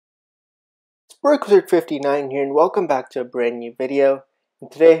Workwizard59 here, and welcome back to a brand new video.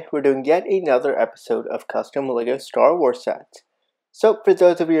 And today we're doing yet another episode of custom LEGO Star Wars sets. So for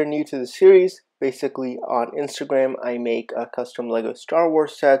those of you who are new to the series, basically on Instagram I make custom LEGO Star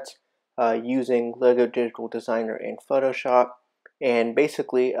Wars sets using LEGO Digital Designer and Photoshop, and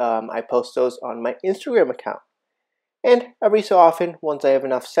basically I post those on my Instagram account. And every so often, once I have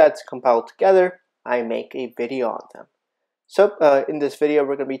enough sets compiled together, I make a video on them. So in this video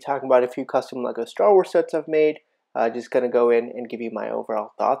we're going to be talking about a few custom LEGO Star Wars sets I've made. Just going to go in and give you my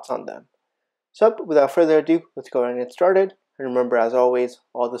overall thoughts on them. So without further ado, let's go ahead and get started. And remember, as always,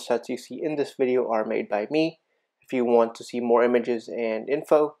 all the sets you see in this video are made by me. If you want to see more images and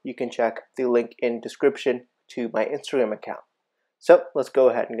info, you can check the link in description to my Instagram account. So let's go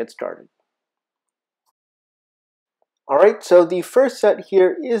ahead and get started. Alright, so the first set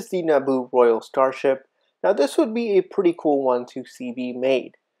here is the Naboo Royal Starship. Now this would be a pretty cool one to see be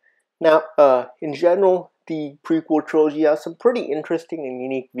made. Now, in general, the prequel trilogy has some pretty interesting and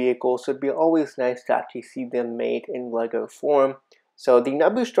unique vehicles, so it'd be always nice to actually see them made in LEGO form. So the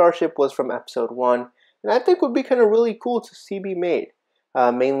Naboo Starship was from episode 1, and I think would be kind of really cool to see be made.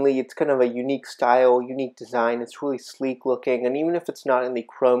 Mainly, it's kind of a unique style, unique design, it's really sleek looking, and even if it's not in the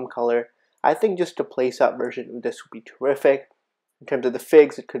chrome color, I think just a place-out version of this would be terrific. In terms of the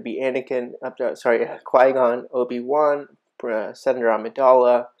figs, it could be Anakin, Qui-Gon, Obi-Wan, Senator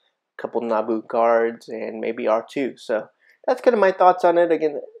Amidala, a couple Naboo guards, and maybe R2. So that's kind of my thoughts on it.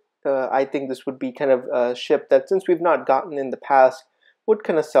 Again, I think this would be kind of a ship that, since we've not gotten in the past, would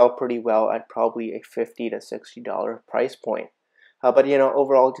kind of sell pretty well at probably a $50 to $60 price point. But you know,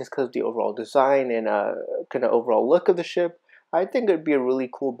 overall, just because of the overall design and kind of overall look of the ship, I think it'd be a really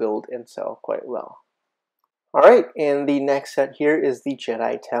cool build and sell quite well. Alright, and the next set here is the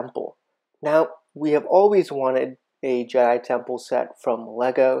Jedi Temple. Now, we have always wanted a Jedi Temple set from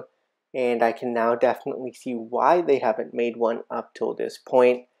LEGO, and I can now definitely see why they haven't made one up till this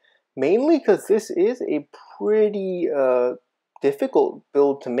point. Mainly because this is a pretty difficult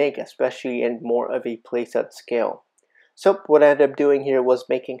build to make, especially in more of a playset scale. So what I ended up doing here was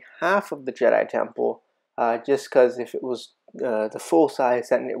making half of the Jedi Temple, just because if it was the full size,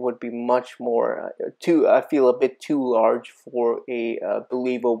 then it would be much more I feel a bit too large for a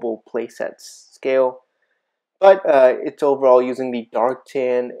believable playset scale. But it's overall using the dark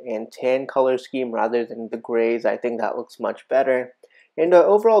tan and tan color scheme rather than the grays. I think that looks much better. And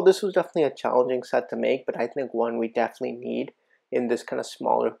overall, this was definitely a challenging set to make, but I think one we definitely need in this kind of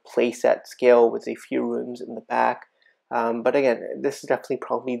smaller playset scale with a few rooms in the back. But again, this is definitely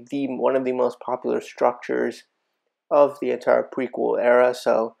probably one of the most popular structures of the entire prequel era,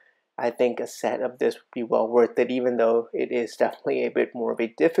 so I think a set of this would be well worth it, even though it is definitely a bit more of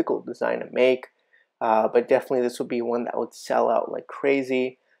a difficult design to make. But definitely this would be one that would sell out like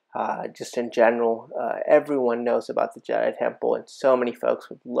crazy. Just in general, everyone knows about the Jedi Temple, and so many folks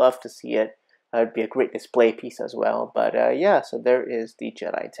would love to see it. It would be a great display piece as well. But yeah, so there is the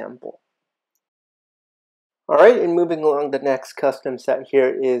Jedi Temple. Alright, and moving along, the next custom set here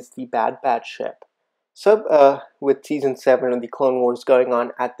is the Bad Batch ship. So, with Season 7 of the Clone Wars going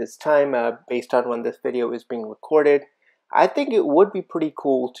on at this time, based on when this video is being recorded, I think it would be pretty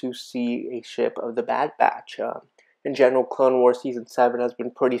cool to see a ship of the Bad Batch. In general, Clone Wars Season 7 has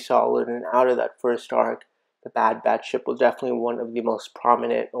been pretty solid, and out of that first arc, the Bad Batch ship was definitely one of the most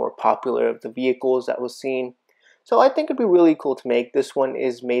prominent or popular of the vehicles that was seen. So I think it'd be really cool to make. This one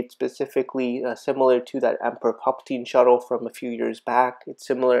is made specifically similar to that Emperor Palpatine shuttle from a few years back. It's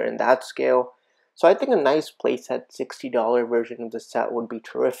similar in that scale. So I think a nice playset $60 version of the set would be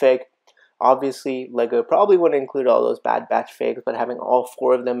terrific. Obviously, LEGO probably wouldn't include all those Bad Batch figs, but having all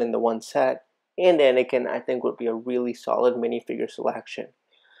 4 of them in the one set, and Anakin, I think would be a really solid minifigure selection.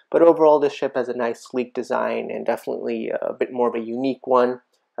 But overall, this ship has a nice sleek design, and definitely a bit more of a unique one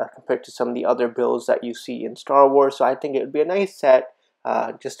compared to some of the other builds that you see in Star Wars. So I think it would be a nice set,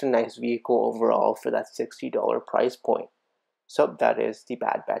 just a nice vehicle overall for that $60 price point. So that is the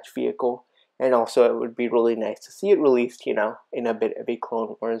Bad Batch vehicle. And also it would be really nice to see it released, you know, in a bit of a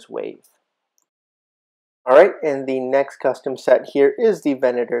Clone Wars wave. Alright, and the next custom set here is the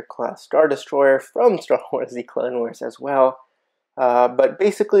Venator class Star Destroyer from Star Wars The Clone Wars as well. But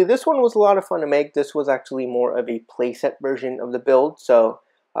basically this one was a lot of fun to make. This was actually more of a playset version of the build, so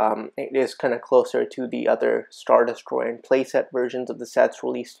it is kind of closer to the other Star Destroyer and playset versions of the sets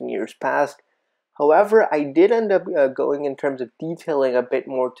released in years past. However, I did end up going in terms of detailing a bit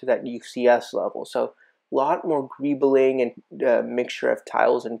more to that UCS level. So a lot more greebling and mixture of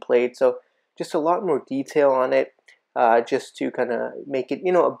tiles and plates. So just a lot more detail on it, just to kind of make it,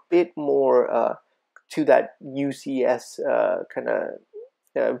 you know, a bit more to that UCS kind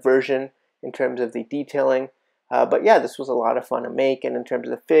of version. in terms of the detailing. But yeah, this was a lot of fun to make, and in terms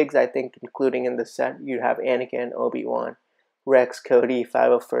of the figs, I think including in the set, you'd have Anakin, Obi-Wan, Rex, Cody,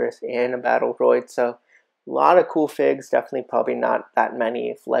 501st, and a battle droid. So a lot of cool figs. Definitely probably not that many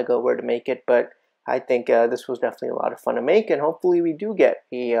if Lego were to make it, but I think this was definitely a lot of fun to make, and hopefully we do get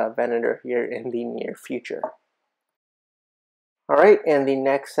a Venator here in the near future. Alright, and the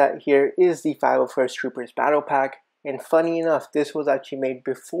next set here is the 501st Troopers Battle Pack. And funny enough, this was actually made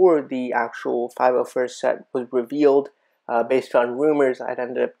before the actual 501st set was revealed. Based on rumors, I'd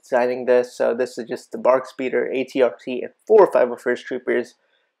ended up designing this. So this is just the Bark Speeder, ATRT, and 4 501st Troopers.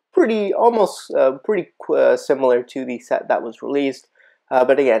 Pretty similar to the set that was released.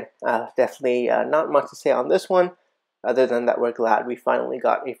 But again, definitely not much to say on this one, other than that we're glad we finally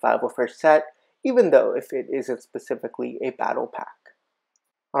got a 501st set, even though if it isn't specifically a battle pack.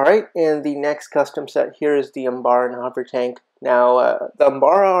 Alright, and the next custom set here is the Umbaran Hovertank. Now, the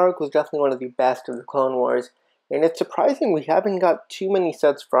Umbara arc was definitely one of the best of the Clone Wars, and it's surprising we haven't got too many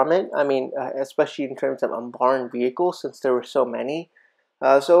sets from it. I mean, especially in terms of Umbaran vehicles, since there were so many.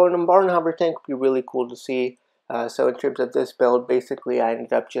 So an Umbaran Hovertank would be really cool to see. So in terms of this build, basically I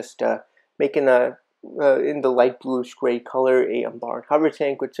ended up just making in the light bluish gray color, a Umbaran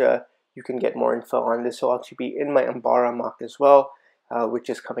Hovertank, which you can get more info on. This will actually be in my Umbara mock as well, which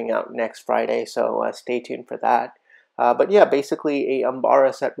is coming out next Friday, so stay tuned for that. But yeah, basically a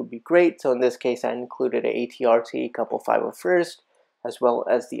Umbara set would be great. So in this case, I included a ATRT, couple 501st, as well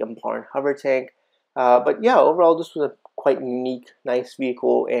as the Umbaran Hovertank. But yeah, overall this was a quite unique, nice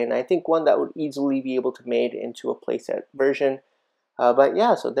vehicle, and I think one that would easily be able to made into a playset version. But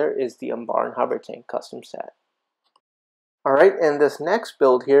yeah, so there is the Umbaran Hovertank custom set. Alright, and this next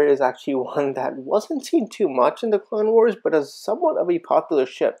build here is actually one that wasn't seen too much in the Clone Wars, but is somewhat of a popular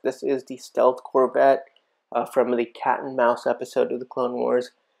ship. This is the Stealth Corvette from the Cat and Mouse episode of the Clone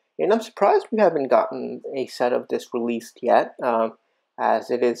Wars. And I'm surprised we haven't gotten a set of this released yet,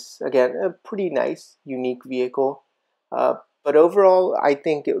 as it is, again, a pretty nice, unique vehicle. But overall, I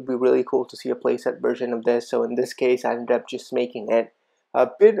think it would be really cool to see a playset version of this. So in this case, I ended up just making it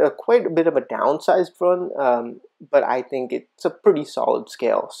quite a bit of a downsized one, but I think it's a pretty solid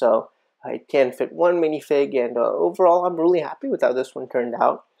scale. So it can fit one minifig, and overall, I'm really happy with how this one turned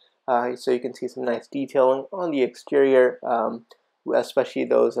out. So you can see some nice detailing on the exterior, especially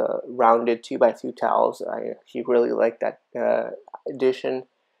those rounded 2x2 towels. I actually really like that addition.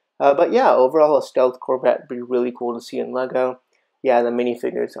 But yeah, overall, a Stealth Corvette would be really cool to see in Lego. Yeah, the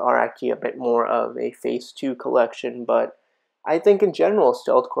minifigures are actually a bit more of a Phase 2 collection, but I think in general,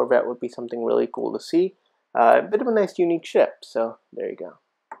 Stealth Corvette would be something really cool to see. A bit of a nice, unique ship, so there you go.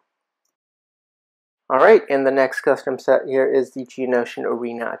 Alright, and the next custom set here is the Geonosis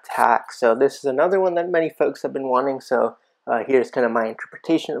Arena Attack. So this is another one that many folks have been wanting, so here's kind of my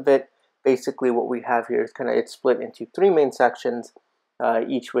interpretation of it. Basically what we have here is kind of it's split into 3 main sections,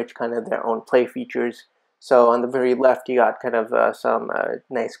 each which kind of their own play features. So on the very left you got kind of some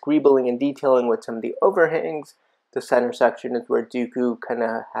nice greebling and detailing with some of the overhangs. The center section is where Dooku kind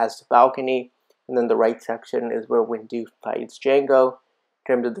of has the balcony, and then the right section is where Windu fights Jango.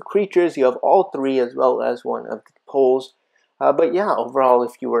 In terms of the creatures, you have all 3 as well as one of the poles. But yeah, overall,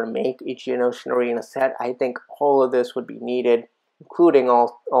 if you were to make a Geonosis Arena set, I think all of this would be needed, including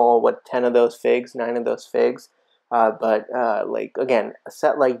all 10 of those figs, 9 of those figs. But like again, a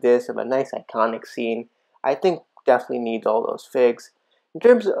set like this of a nice iconic scene, I think definitely needs all those figs. In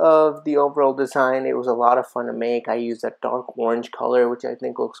terms of the overall design, it was a lot of fun to make. I used that dark orange color, which I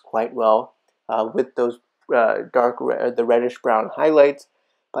think looks quite well with those the reddish brown highlights.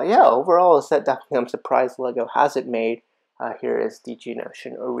 But yeah, overall, a set definitely I'm surprised Lego hasn't made. Here is the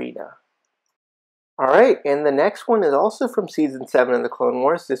Geonosis Arena. Alright, and the next one is also from Season 7 of the Clone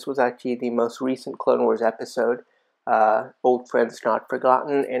Wars. This was actually the most recent Clone Wars episode, Old Friends Not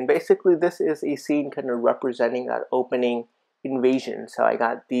Forgotten. And basically this is a scene kind of representing that opening invasion. So I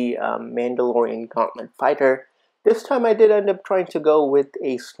got the Mandalorian Gauntlet Fighter. This time I did end up trying to go with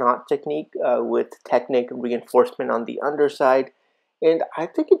a snot technique with Technic reinforcement on the underside. And I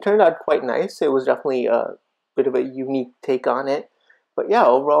think it turned out quite nice. It was definitely a bit of a unique take on it. But yeah,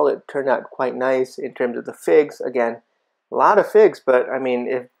 overall it turned out quite nice in terms of the figs. Again, a lot of figs, but I mean,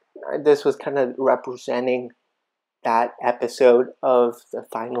 if this was kind of representing that episode of the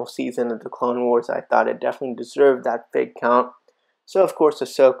final season of the Clone Wars, I thought it definitely deserved that fig count. So of course,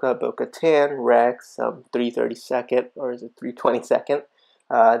 Ahsoka, Bo-Katan, Rex, 332nd, or is it 322nd?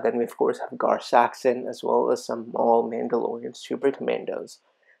 Then we of course have Gar Saxon, as well as some Maul Mandalorian Super Commandos.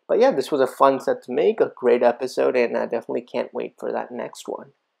 But yeah, this was a fun set to make, a great episode, and I definitely can't wait for that next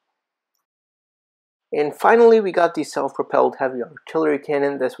one. And finally, we got the self-propelled heavy artillery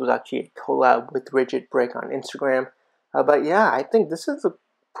cannon. This was actually a collab with Rigid Brick on Instagram. But yeah, I think this is a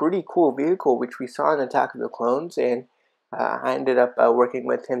pretty cool vehicle, which we saw in Attack of the Clones, and I ended up working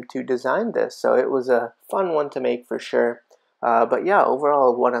with him to design this. So it was a fun one to make for sure. But yeah,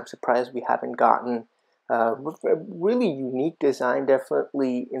 overall, one I'm surprised we haven't gotten. Really unique design,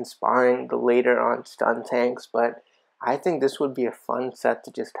 definitely inspiring the later on stun tanks, but I think this would be a fun set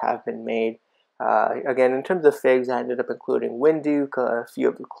to just have been made. Again, in terms of figs, I ended up including Winduke, a few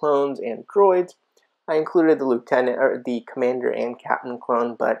of the clones, and droids. I included the lieutenant, or the commander and captain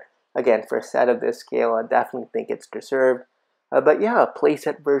clone, but again, for a set of this scale, I definitely think it's deserved. But yeah, a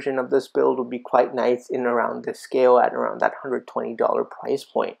playset version of this build would be quite nice in around this scale at around that $120 price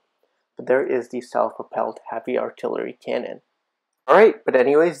point. But there is the self-propelled heavy artillery cannon. Alright, but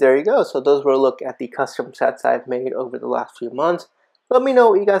anyways, there you go. So those were a look at the custom sets I've made over the last few months. Let me know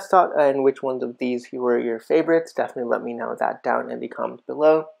what you guys thought and which ones of these were your favorites. Definitely let me know that down in the comments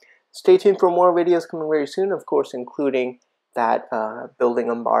below. Stay tuned for more videos coming very soon, of course, including that Building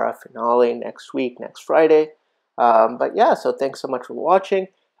Umbaran finale next week, next Friday. But yeah, so thanks so much for watching.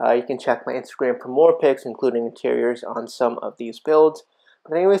 You can check my Instagram for more pics, including interiors on some of these builds.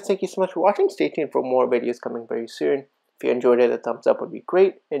 But anyways, thank you so much for watching. Stay tuned for more videos coming very soon. If you enjoyed it, a thumbs up would be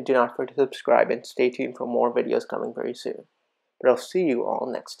great. And do not forget to subscribe and stay tuned for more videos coming very soon. But I'll see you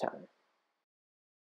all next time.